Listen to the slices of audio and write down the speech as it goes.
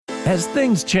As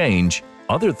things change,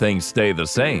 other things stay the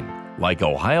same, like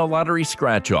Ohio Lottery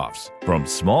scratch-offs. From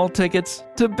small tickets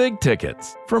to big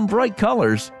tickets, from bright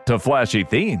colors to flashy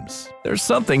themes. There's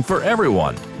something for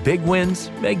everyone. Big wins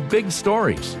make big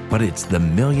stories, but it's the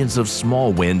millions of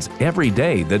small wins every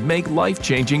day that make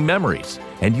life-changing memories.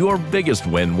 And your biggest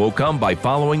win will come by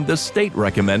following the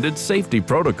state-recommended safety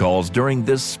protocols during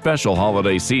this special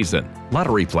holiday season.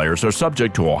 Lottery players are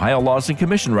subject to Ohio laws and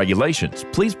commission regulations.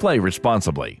 Please play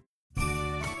responsibly.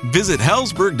 Visit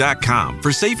Hellsberg.com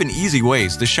for safe and easy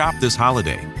ways to shop this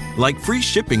holiday, like free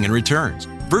shipping and returns,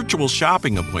 virtual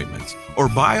shopping appointments, or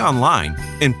buy online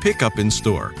and pick up in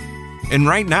store. And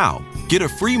right now, get a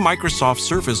free Microsoft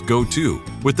Surface Go 2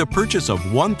 with the purchase of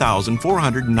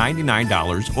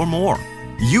 $1,499 or more.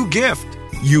 You gift,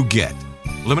 you get.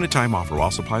 Limited time offer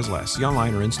while supplies last. See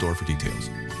online or in store for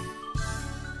details.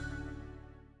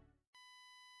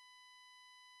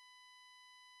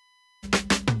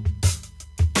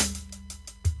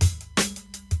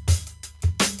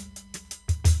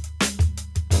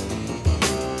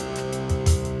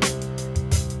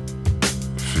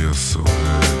 Feels so good.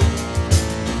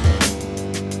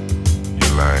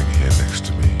 You're lying here next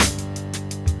to me.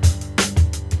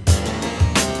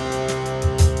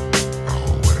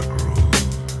 Oh, what a groove.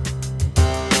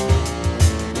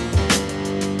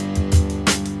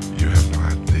 You have no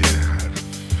idea how it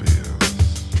feels.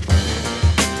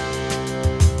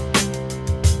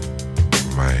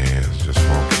 My hands just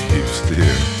won't keep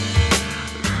still.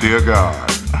 Dear God,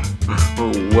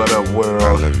 what up, world?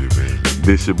 I love you, baby.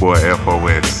 This your boy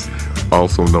FOS,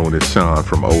 also known as Sean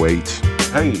from OH.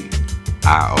 Hey,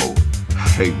 IO.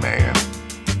 Hey, man.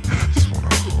 Just wanna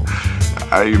hold you.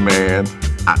 Hey, man.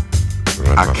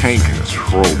 Run I my can't fingers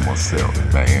control through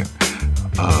myself, man.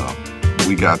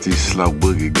 We got these slow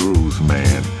boogie grooves,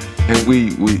 man. And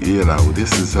we, you know,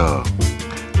 this is, I'm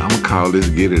gonna call this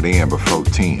Get It In Before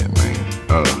 10, man.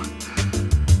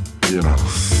 You know,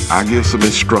 I give some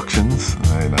instructions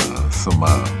and, some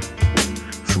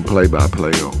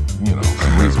play-by-play or, you know,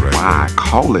 some reason why I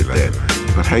call it that.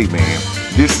 But hey, man,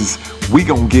 we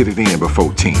gonna get it in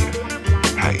before 10.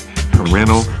 Hey,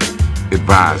 parental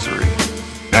advisory.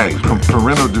 Hey,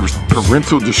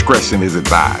 parental discretion is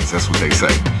advised. That's what they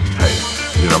say. Hey,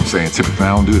 you know what I'm saying? Typically,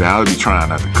 I don't do that. I'll be trying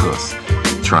not to cuss,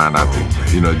 trying not to,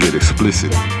 you know, get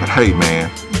explicit. But hey, man,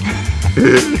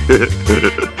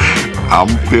 I'm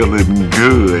feeling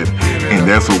good, and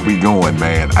that's what we going,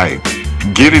 man. Hey,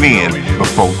 get it in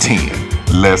before 10.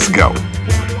 Let's go.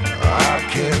 I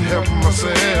can't help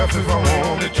myself if I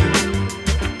wanted to.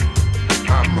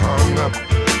 I'm hung up,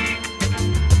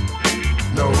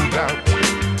 no doubt.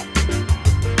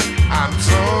 I'm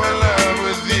so in love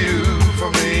with you.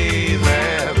 For me,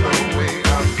 that's the way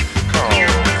I'm called.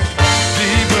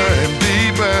 Deeper and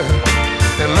deeper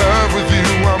in love with you,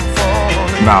 I'm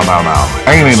falling. No.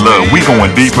 Ain't in love. We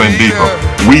going deeper and deeper.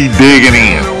 We digging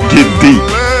in. Get deep.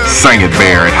 Sing it,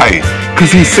 Barry. Hey.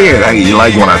 Cause he said, hey,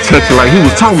 like when I touch it, like he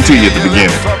was talking to you at the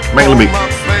beginning. Man, let me.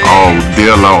 Oh,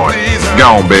 dear Lord.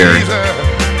 Go on, Barry.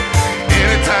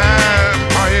 Anytime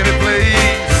or any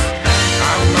place,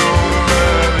 I'm gonna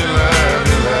love you.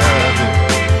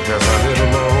 Just a little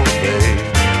more, babe.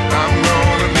 I'm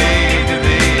gonna need you.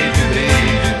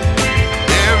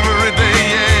 Every day,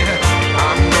 yeah.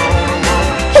 I'm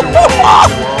gonna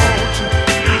want you.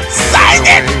 Sing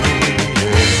it.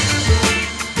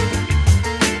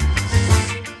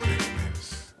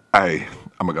 Hey,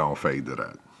 I'm gonna go and fade to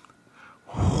that.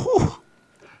 Whew.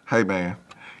 Hey, man,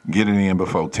 get it in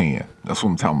before 10. That's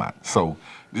what I'm talking about. So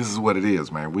this is what it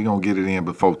is, man. We gonna get it in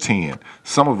before 10.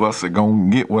 Some of us are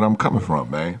gonna get what I'm coming from,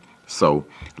 man. So,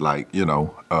 like, you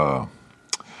know,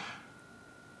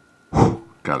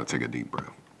 gotta take a deep breath.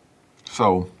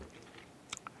 So,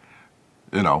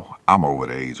 you know, I'm over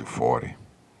the age of 40.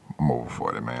 I'm over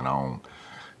 40, man. I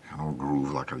don't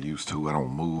groove like I used to. I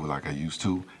don't move like I used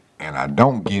to. And I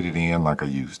don't get it in like I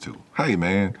used to. Hey,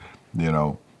 man, you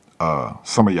know,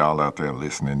 some of y'all out there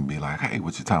listening be like, hey,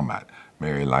 what you talking about?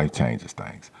 Married life changes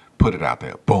things. Put it out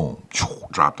there. Boom.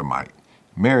 Drop the mic.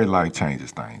 Married life changes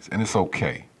things. And it's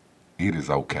okay. It is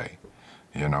okay.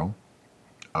 You know?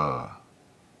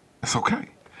 It's okay.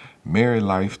 Married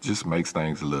life just makes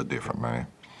things a little different, man.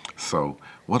 So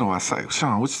what do I say?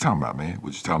 Sean, what you talking about, man?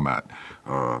 What you talking about?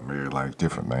 Married life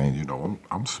different, man. You know,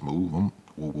 I'm smooth.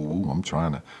 I'm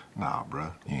trying to. Nah,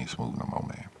 bruh, you ain't smooth no more,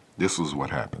 man. This is what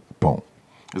happens. Boom.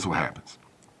 This is what happens.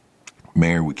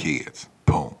 Married with kids.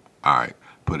 Boom. All right,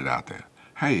 put it out there.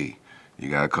 Hey, you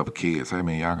got a couple kids. Hey,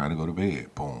 man, y'all got to go to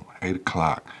bed. Boom. 8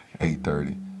 o'clock,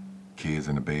 8:30. Kids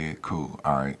in the bed. Cool.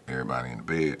 All right, everybody in the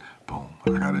bed. Boom.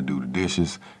 I gotta do the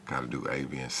dishes, gotta do A,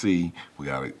 B, and C. We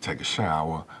gotta take a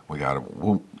shower. We gotta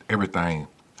whoop, everything.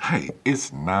 Hey,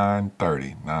 it's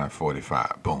 9:30,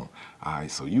 9:45. Boom. All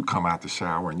right, so you come out the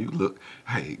shower and you look,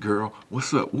 hey, girl,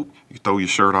 what's up? Whoop. You throw your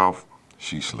shirt off,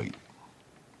 she sleep.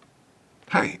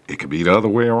 Hey, it could be the other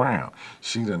way around.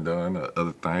 She done the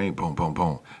other thing, boom, boom,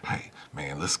 boom. Hey,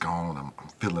 man, let's go on. I'm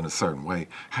feeling a certain way.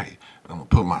 Hey, I'm gonna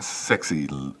put my sexy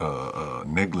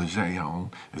negligee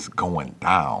on. It's going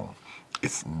down.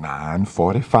 It's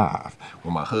 9:45.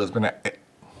 When my husband,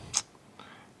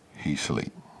 he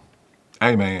sleep.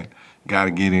 Hey, man,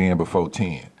 gotta get in before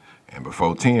 10. And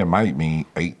before 10 might mean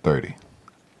 8:30.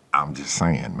 I'm just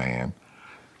saying, man.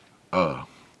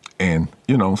 And,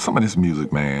 you know, some of this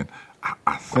music, man,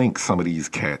 I think some of these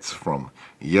cats from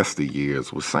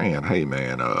yesteryears was saying, hey,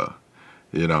 man,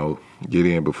 you know, get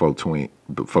in before 10,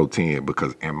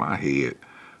 because in my head,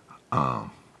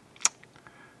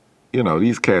 you know,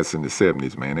 these cats in the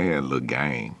 70s, man, they had a little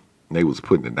game. They was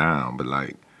putting it down, but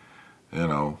like, you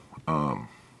know, I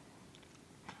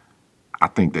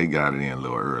think they got it in a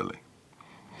little early.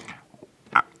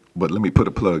 But let me put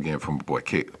a plug in for my boy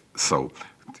Kev. So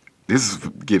this is for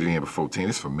getting in before 10.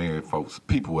 This is for married folks,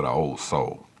 people with an old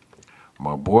soul.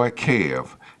 My boy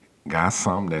Kev got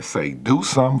something that say, do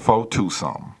something for two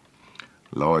something.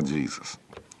 Lord Jesus,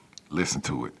 listen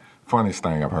to it. Funniest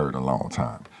thing I've heard in a long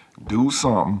time. Do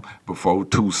something before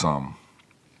two something.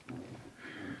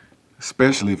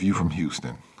 Especially if you from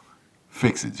Houston.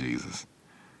 Fix it, Jesus.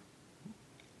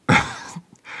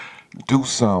 Do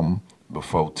something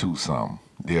before two something.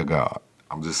 Dear God,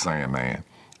 I'm just saying, man,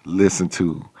 listen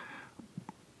to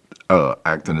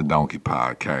Acting the Donkey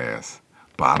podcast,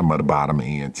 Bottom of the Bottom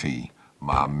ENT.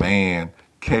 My man,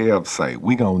 Kev say,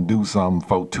 we gonna do something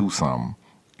for two something,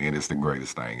 and it's the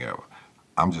greatest thing ever.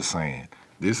 I'm just saying,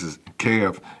 this is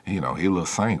Kev, you know, he a little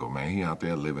single, man. He out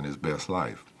there living his best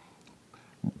life.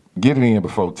 Getting in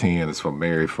before 10 is for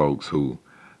married folks who,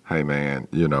 hey, man,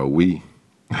 you know, we,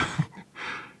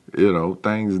 you know,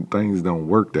 things don't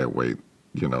work that way,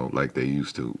 you know, like they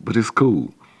used to. But it's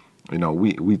cool. You know,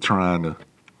 we trying to,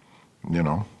 you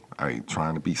know,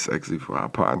 trying to be sexy for our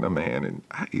partner, man. And,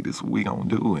 hey, this is what we gonna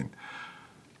do. And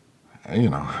you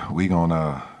know, we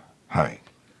gonna, hey,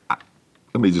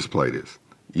 let me just play this.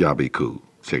 Y'all be cool.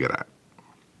 Check it out.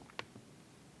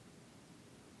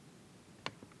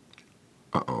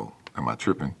 Uh-oh, am I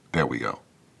tripping? There we go.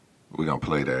 We're gonna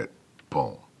play that.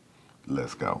 Boom.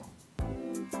 Let's go.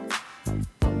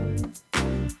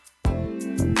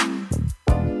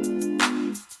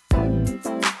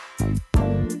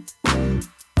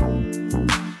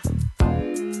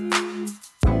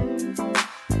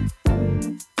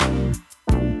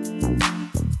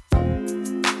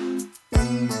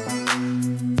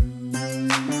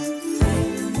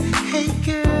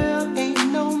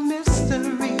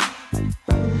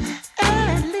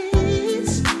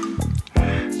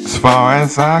 As far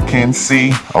as I can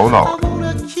see, hold on. I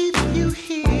wanna keep you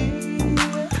here,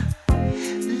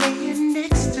 laying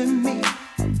next to me,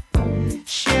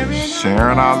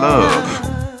 Sharing our love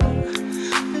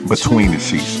between the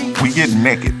sheets. We get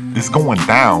naked. It's going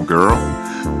down, girl.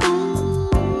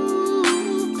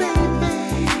 Ooh,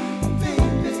 baby,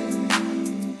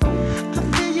 I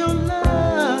feel your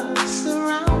love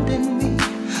surrounding me.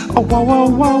 Oh, whoa, whoa,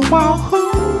 whoa, whoa.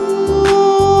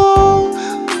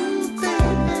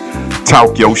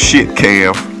 Talk your shit,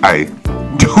 Kev. Hey,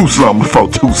 do something before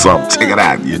do something. Check it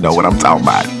out. You know what I'm talking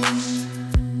about.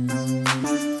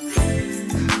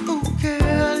 Ooh,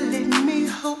 girl, let me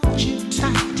hold you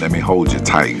tight. Let me hold you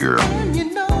tight, girl. And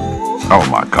you know, Oh,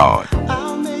 my God.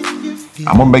 I'll make you feel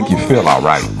I'm going to make you feel all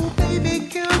right. oh, baby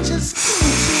girl, just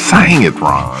Sing it,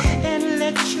 Ron. and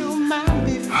let your mind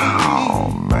be free.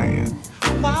 Oh, man.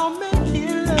 While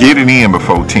making love Get it in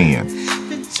before 10.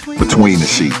 Between the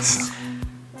sheets.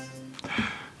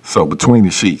 So between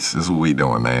the sheets, this is what we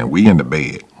doing, man. We in the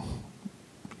bed.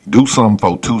 Do something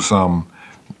for two something.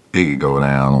 It could go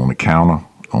down on the counter,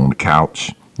 on the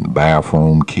couch, in the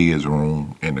bathroom, kids'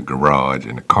 room, in the garage,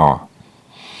 in the car.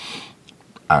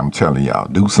 I'm telling y'all,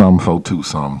 do something for two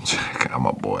something. Check out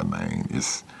my boy, man.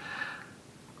 It's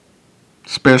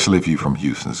especially if you from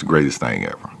Houston, it's the greatest thing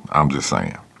ever. I'm just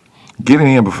saying. Getting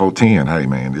in before 10, hey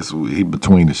man, this is he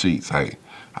between the sheets. Hey,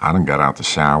 I done got out the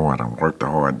shower, I done worked a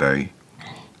hard day.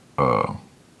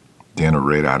 Dinner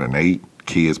ready, I done ate,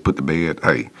 kids put to bed.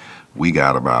 Hey, we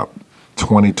got about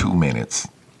 22 minutes.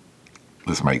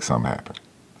 Let's make something happen.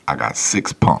 I got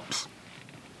 6 pumps.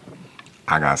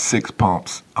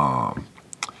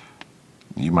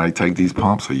 You might take these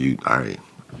pumps or you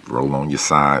roll on your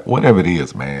side. Whatever it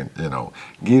is, man, you know,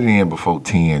 getting in before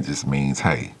 10 just means,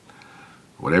 hey,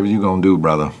 whatever you gonna do,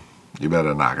 brother, You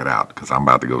better knock it out because I'm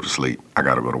about to go to sleep. I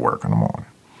got to go to work in the morning.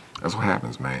 That's what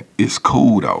happens, man. It's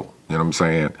cool, though. You know what I'm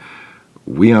saying?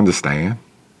 We understand,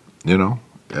 you know.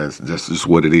 That's just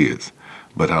what it is.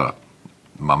 But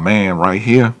my man right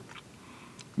here,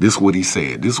 this is what he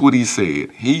said. He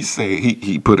said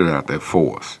he put it out there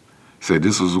for us. He said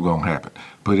this is what's going to happen.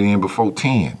 Put it in before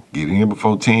 10. Get it in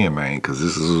before 10, man, because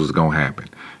this is what's going to happen.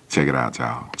 Check it out,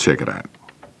 y'all. Check it out.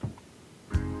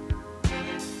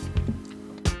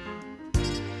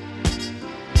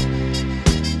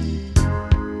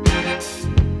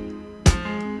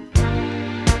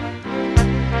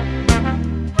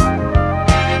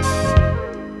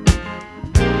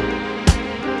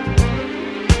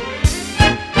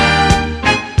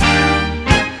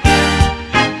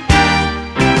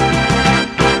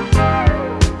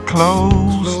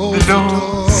 Close the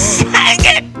door. Sing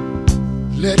it.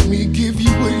 Let me give you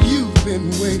what you've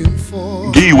been waiting for.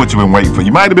 Give you what you've been waiting for.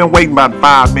 You might have been waiting about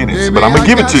 5 minutes, Baby, but I'm going to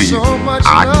give it to you. so much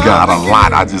I love got a to lot.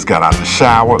 give. I just got out the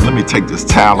shower. Let me take this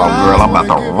towel off, girl. I'm about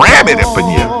to ram it up in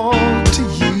you. To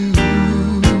you.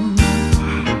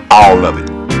 All of it.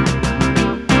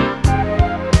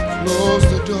 Close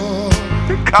the door.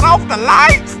 Cut off the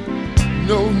lights.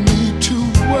 No need to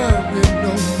worry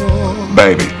no more.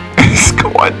 Baby, it's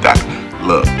going down.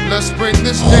 Look, Let's bring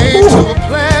this day to a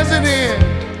pleasant end.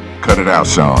 cut it out,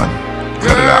 Sean.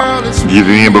 Cut it out. Girl, it's Get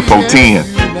it in before me 10. and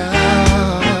you now.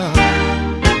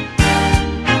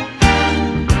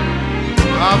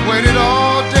 I've waited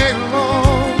all day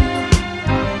long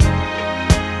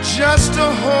just to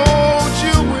hold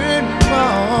you in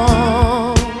my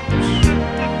arms.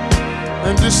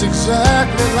 And just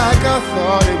exactly like I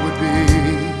thought it would be.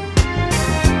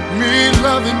 Me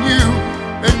loving you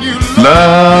and you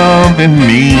Loving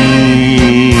me.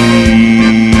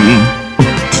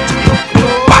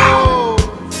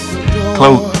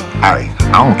 Close. Hey,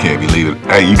 I don't care if you leave it.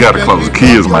 Hey, you gotta close. The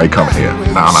kids might come in here.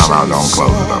 No, don't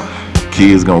close it though.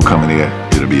 Kids gonna come in here.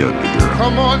 It'll be ugly, girl.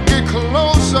 Come on, get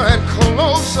closer and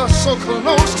closer, so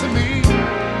close to me.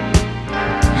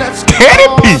 Let's get Teddy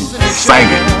P, lost in each sing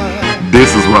it. other.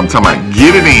 This is what I'm talking about.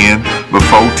 Get it in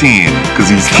before 10, cause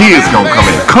these kids gonna come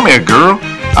in. Come here, girl.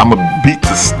 I'ma beat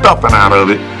the stuffing out of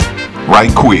it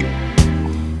right quick.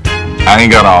 I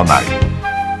ain't got all night.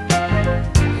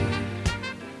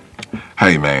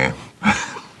 Hey, man.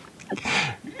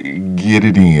 Get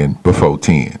it in before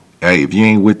 10. Hey, if you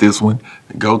ain't with this one,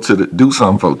 go to do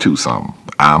something for 2 something.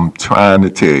 I'm trying to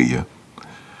tell you,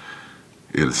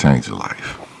 it'll change your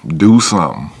life. Do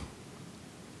something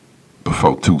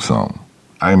before 2 something.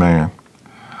 Hey, man,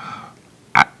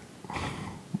 I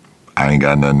ain't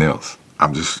got nothing else.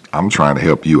 I'm trying to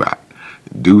help you out.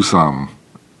 Do something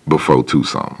before 2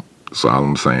 something. That's all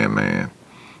I'm saying, man.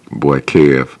 Boy,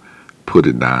 Kev, put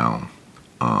it down.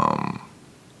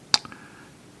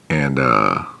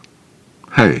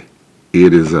 Hey,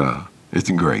 it's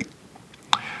great.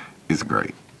 It's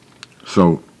great.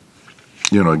 So,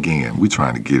 again, we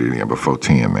trying to get it in before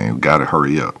 10, man. We got to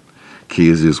hurry up.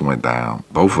 Kids just went down.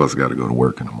 Both of us got to go to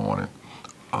work in the morning.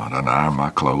 I done ironed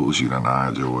my clothes. You done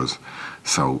ironed yours.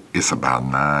 So it's about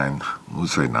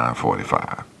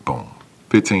 9:45. Boom.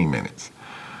 15 minutes.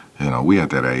 We at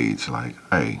that age like,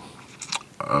 hey,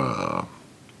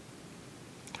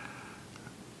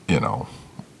 it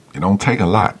don't take a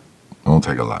lot.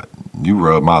 You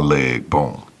rub my leg,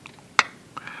 boom.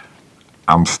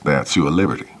 I'm Statue of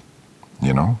Liberty,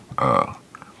 And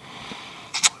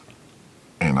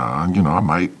I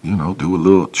might, do a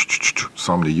little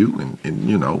something to you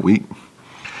and we,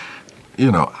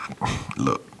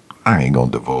 look, I ain't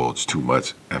gonna divulge too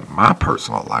much in my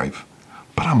personal life,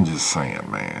 but I'm just saying,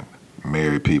 man,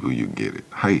 married people, you get it.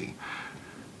 Hey,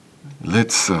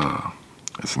 let's knock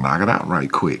it out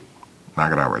right quick.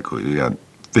 We got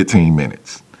 15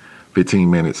 minutes.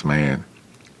 15 minutes, man.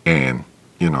 And,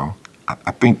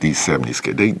 I think these 70s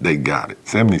kids, they got it.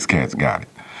 70s cats got it.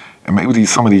 And maybe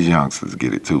some of these youngsters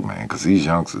get it too, man. Because these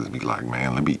youngsters be like,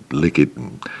 man, let me lick it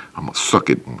and I'm going to suck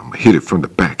it and I'm going to hit it from the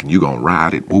back and you going to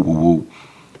ride it. Woo, woo, woo.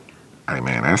 Hey,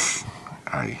 man,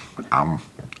 I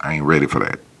ain't ready for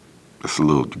that. It's a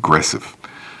little aggressive,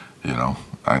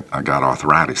 I got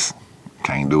arthritis.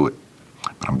 Can't do it.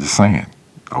 But I'm just saying,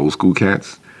 old school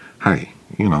cats, hey,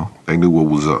 they knew what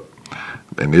was up.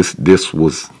 And this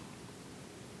was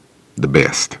the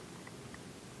best.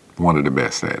 One of the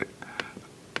best at it.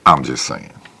 I'm just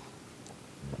saying.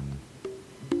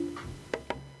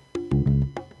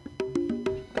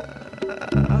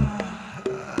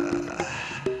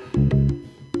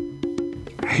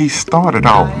 He started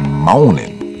off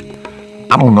moaning.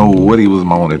 I don't know what he was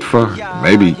moaning for.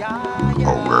 Maybe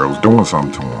old girl was doing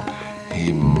something to him.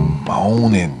 He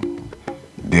moaning.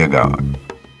 Dear God.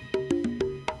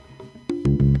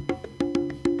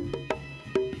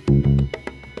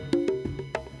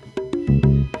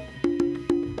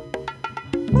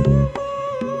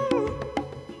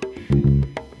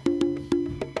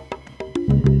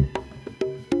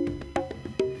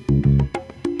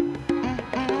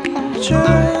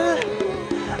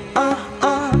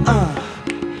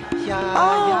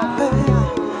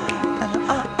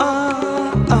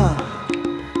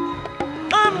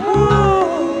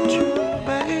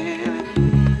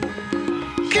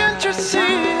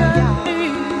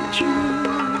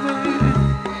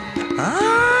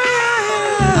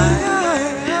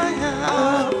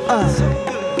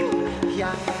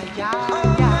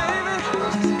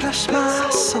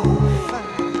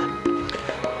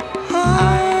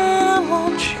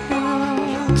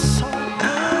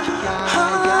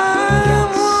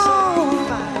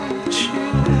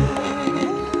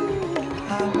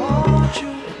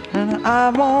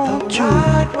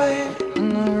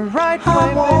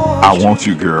 I want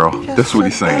you, girl. That's what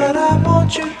he's saying.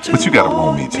 But you gotta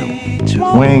want me too.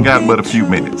 We ain't got but a few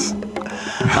minutes.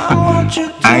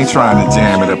 I ain't trying to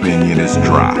jam it up in you and it's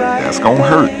dry. That's gonna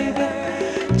hurt.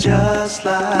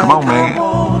 Come on, man.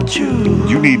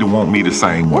 You need to want me the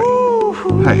same way.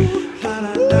 Hey,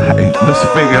 let's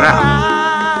figure it out.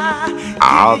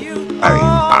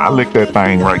 I'll lick that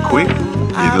thing right quick.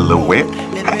 Get a little wet.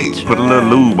 Hey, put a little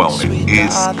lube on it.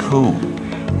 It's cool.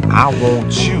 I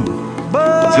want you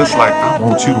just like I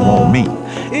want you to want me.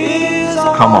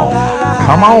 Come on.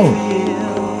 Come on.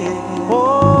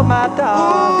 Oh, my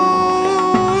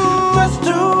dog. Just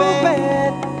too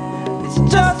bad. It's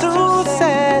just too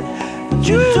sad.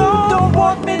 You don't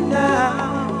want me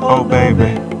now. Oh,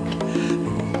 baby.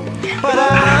 But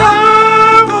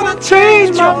I'm gonna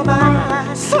change your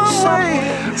mind somehow.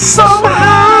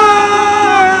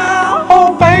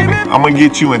 Oh, baby. I'm gonna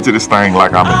get you into this thing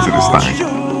like I'm into this thing.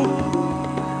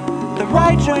 The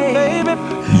right way, baby.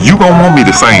 You gonna want me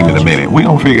the same in a minute. We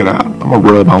gonna figure it out. I'm gonna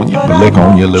rub on you. I'm gonna lick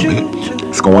on you a little bit.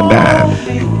 It's going down.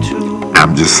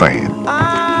 I'm just saying.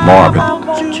 Marvin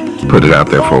put it out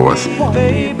there for us.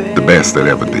 The best that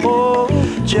ever did.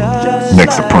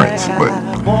 Next to Prince, but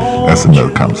that's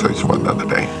another conversation for another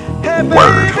day.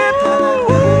 Word.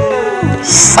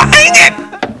 Sing it!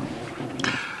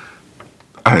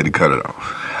 I had to cut it off.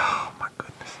 Oh my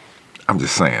goodness. I'm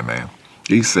just saying, man.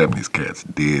 These 70s cats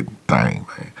did thing,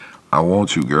 man. I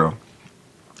want you, girl.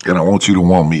 And I want you to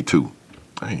want me too.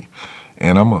 Hey.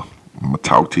 And I'm gonna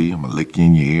talk to you. I'm gonna lick you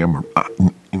in your ear.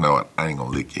 You know what? I ain't gonna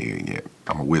lick your ear yet.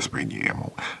 I'm gonna whisper in your ear.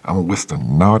 I'm gonna whisper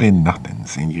naughty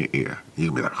nothings in your ear.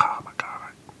 You'll be like, oh my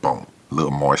God. Boom. A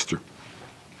little moisture.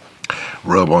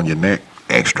 Rub on your neck.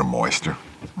 Extra moisture.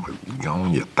 Go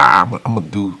on your thigh. I'm gonna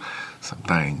do some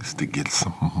things to get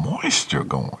some moisture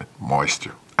going.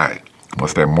 Moisture. All right.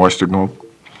 Once that moisture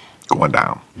going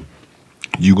down,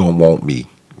 you gonna want me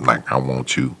like I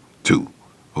want you too.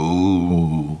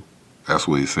 Ooh, that's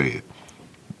what he said.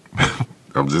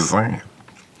 I'm just saying.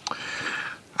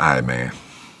 All right, man.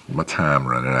 My time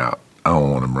running out. I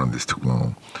don't want to run this too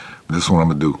long. But this is what I'm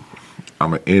gonna do.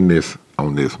 I'm gonna end this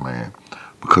on this, man,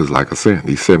 because like I said,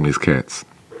 these 70s cats,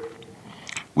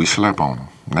 we slept on them.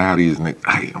 Now these niggas,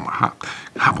 hey, I'm gonna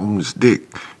hop on this dick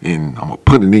and I'm gonna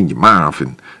put it in your mouth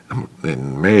and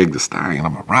Meg the Stallion,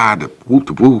 I'm gonna ride the whoop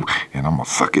the whoop and I'm gonna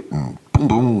suck it and boom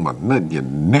boom, I nut in your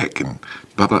neck and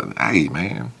blah blah. Hey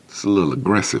man, it's a little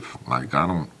aggressive. Like I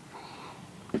don't,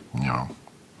 you know,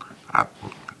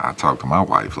 I talk to my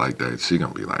wife like that. She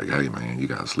gonna be like, hey man, you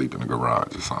gotta sleep in the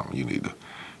garage or something.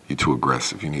 You're too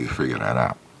aggressive. You need to figure that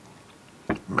out.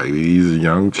 Maybe these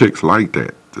young chicks like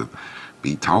that to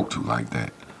be talked to like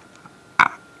that. I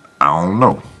don't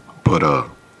know, but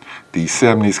these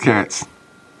 70s cats,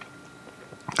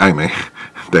 hey man,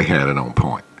 they had it on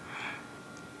point.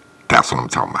 That's what I'm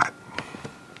talking about.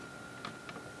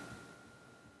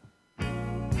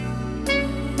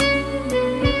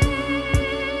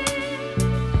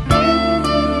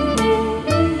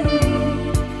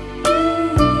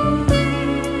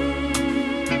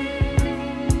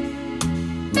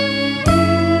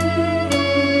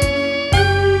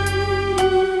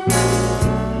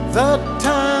 The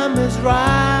time is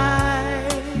right.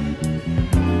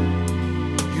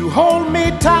 You hold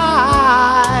me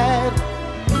tight,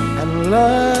 and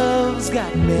love's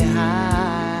got me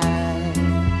high.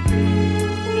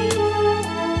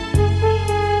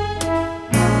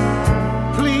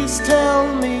 Please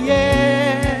tell me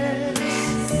yes,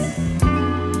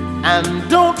 and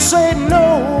don't say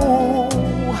no,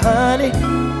 honey.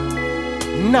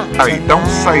 Not Hey, tonight. don't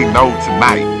say no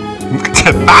tonight.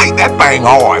 Tonight, that thing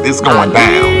hard. It's going I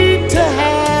down. need to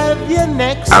have you you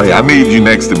next I need you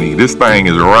next to me. This thing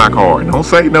is rock hard. Don't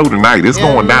say no tonight. It's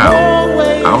going down.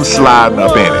 I'm sliding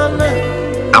up in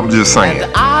it. I'm just saying.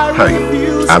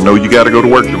 Hey, I know you got to go to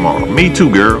work tomorrow. Me too,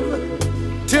 girl.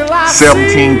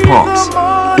 17 pumps.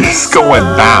 It's going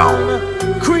down.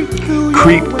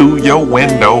 Creep through your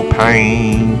window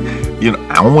pane. You know,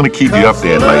 I don't want to keep you up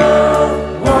there late.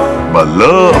 But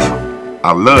love,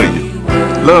 I love you.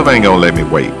 Love ain't gonna let me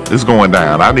wait. It's going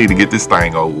down. I need to get this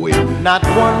thing over with. Not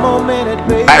one more minute,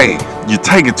 baby. Hey, you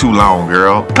taking too long,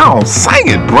 girl. Come on, sing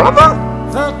it, brother.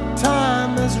 The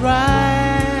time is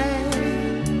right.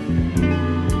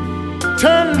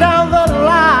 Turn down the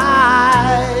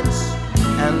lights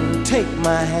and take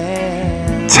my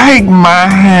hand. Take my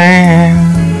hand.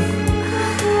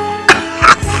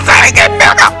 Sing it,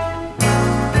 nigga.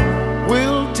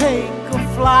 We'll take a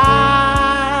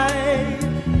flight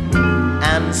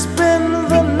and spend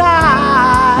the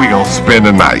night. We gonna spend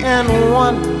the night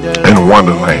in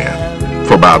Wonderland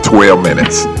for about 12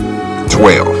 minutes.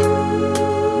 12.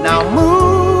 Now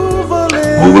move a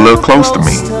little close to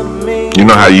me. You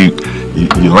know how you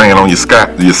laying on your side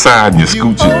and you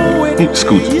scoot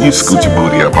your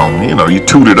booty up on me. You know, you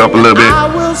toot it up a little bit.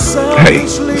 Hey,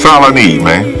 that's all I need,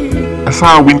 man. That's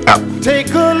all we need.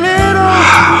 Take a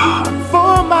little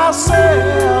for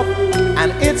myself,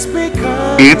 and it's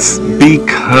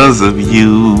because of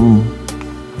you.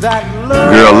 That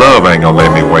Girl, love ain't gonna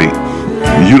let me wait.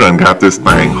 You done got this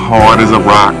thing hard as a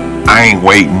rock. I ain't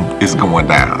waiting. It's going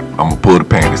down. I'm gonna pull the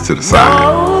panties to the side.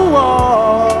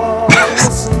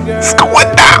 It's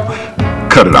going down.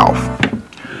 Cut it off.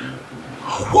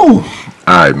 Whew.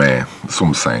 All right, man. That's what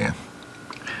I'm saying.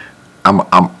 I'm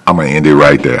gonna end it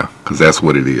right there, cause that's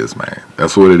what it is, man.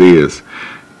 That's what it is.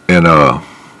 And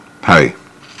hey,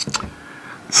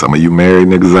 some of you married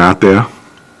niggas out there,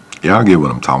 y'all get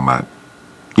what I'm talking about.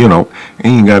 You know,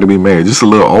 you ain't gotta be married. Just a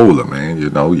little older, man.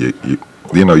 You know, you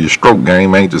know, your stroke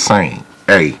game ain't the same.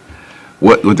 Hey,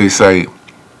 what they say?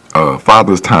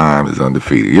 Father's time is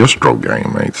undefeated. Your stroke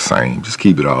game ain't the same. Just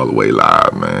keep it all the way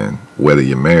live, man. Whether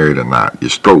you're married or not, your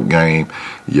stroke game,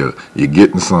 your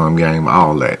getting some game,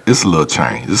 all that. It's a little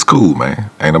change. It's cool, man.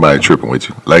 Ain't nobody tripping with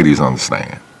you. Ladies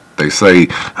understand. They say,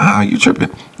 you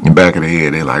tripping. In the back of the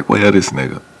head, they like, well, this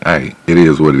nigga. Hey, it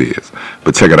is what it is.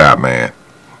 But check it out, man.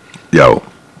 Yo,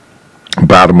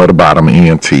 bottom of the bottom,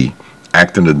 ENT,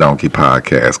 Acting the Donkey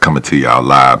podcast, coming to y'all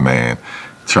live, man.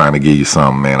 Trying to give you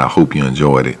something, man. I hope you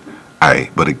enjoyed it. Hey,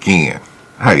 but again,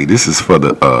 hey, this is for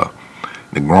the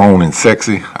grown and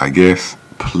sexy, I guess.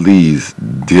 Please,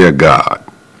 dear God,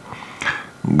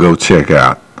 go check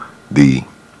out the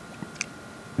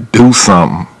Do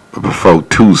Something Before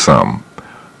Do Something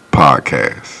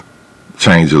podcast.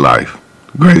 Change your life.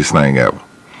 Greatest thing ever.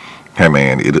 Hey,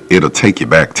 man, it'll take you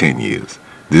back 10 years.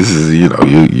 This is, you know,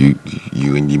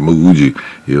 you in your mood,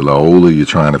 you're a little older, you're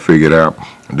trying to figure it out.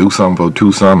 Do something for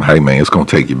do something. Hey, man, it's going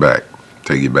to take you back.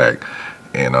 Take you back.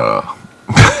 And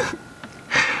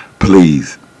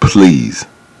please,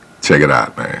 check it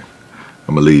out, man.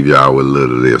 I'm going to leave y'all with a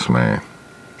little of this, man.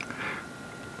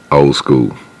 Old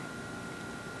school.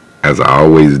 As I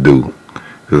always do.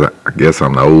 Because I guess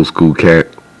I'm the old school cat.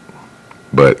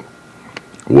 But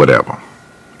whatever.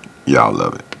 Y'all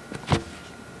love it.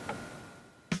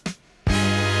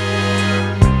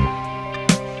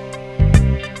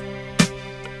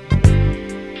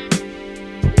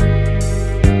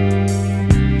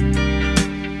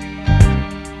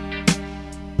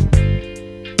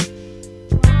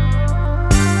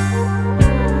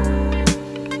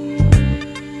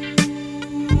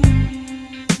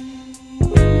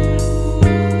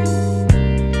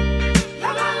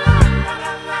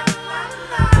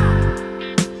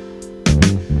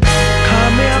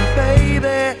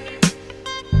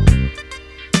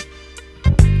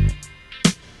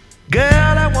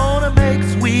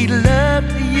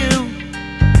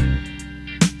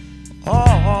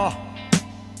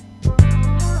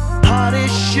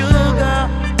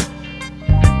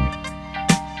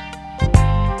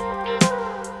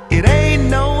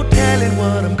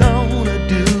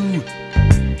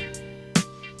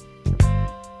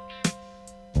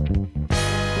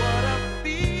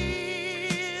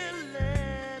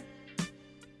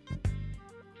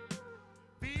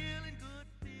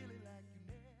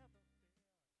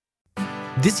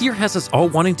 This year has us all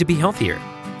wanting to be healthier,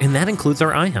 and that includes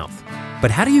our eye health.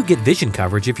 But how do you get vision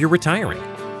coverage if you're retiring?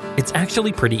 It's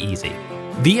actually pretty easy.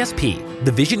 VSP,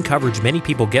 the vision coverage many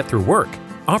people get through work,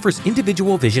 offers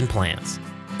individual vision plans.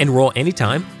 Enroll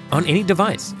anytime, on any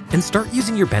device, and start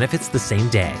using your benefits the same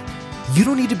day. You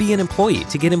don't need to be an employee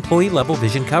to get employee-level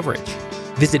vision coverage.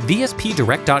 Visit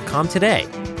VSPdirect.com today.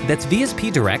 That's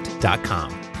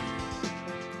VSPdirect.com.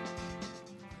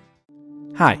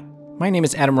 Hi, my name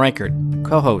is Adam Reichert,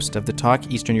 co-host of the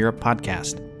Talk Eastern Europe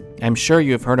podcast. I'm sure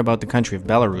you have heard about the country of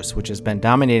Belarus, which has been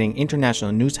dominating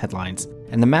international news headlines,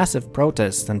 and the massive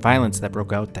protests and violence that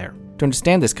broke out there. To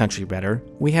understand this country better,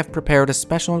 we have prepared a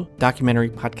special documentary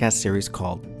podcast series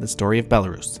called The Story of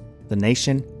Belarus, the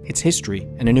nation, its history,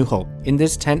 and a new hope. In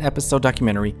this 10-episode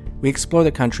documentary, we explore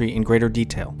the country in greater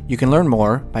detail. You can learn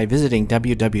more by visiting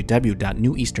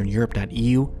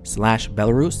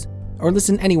www.neweasterneurope.eu/Belarus or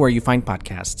listen anywhere you find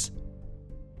podcasts.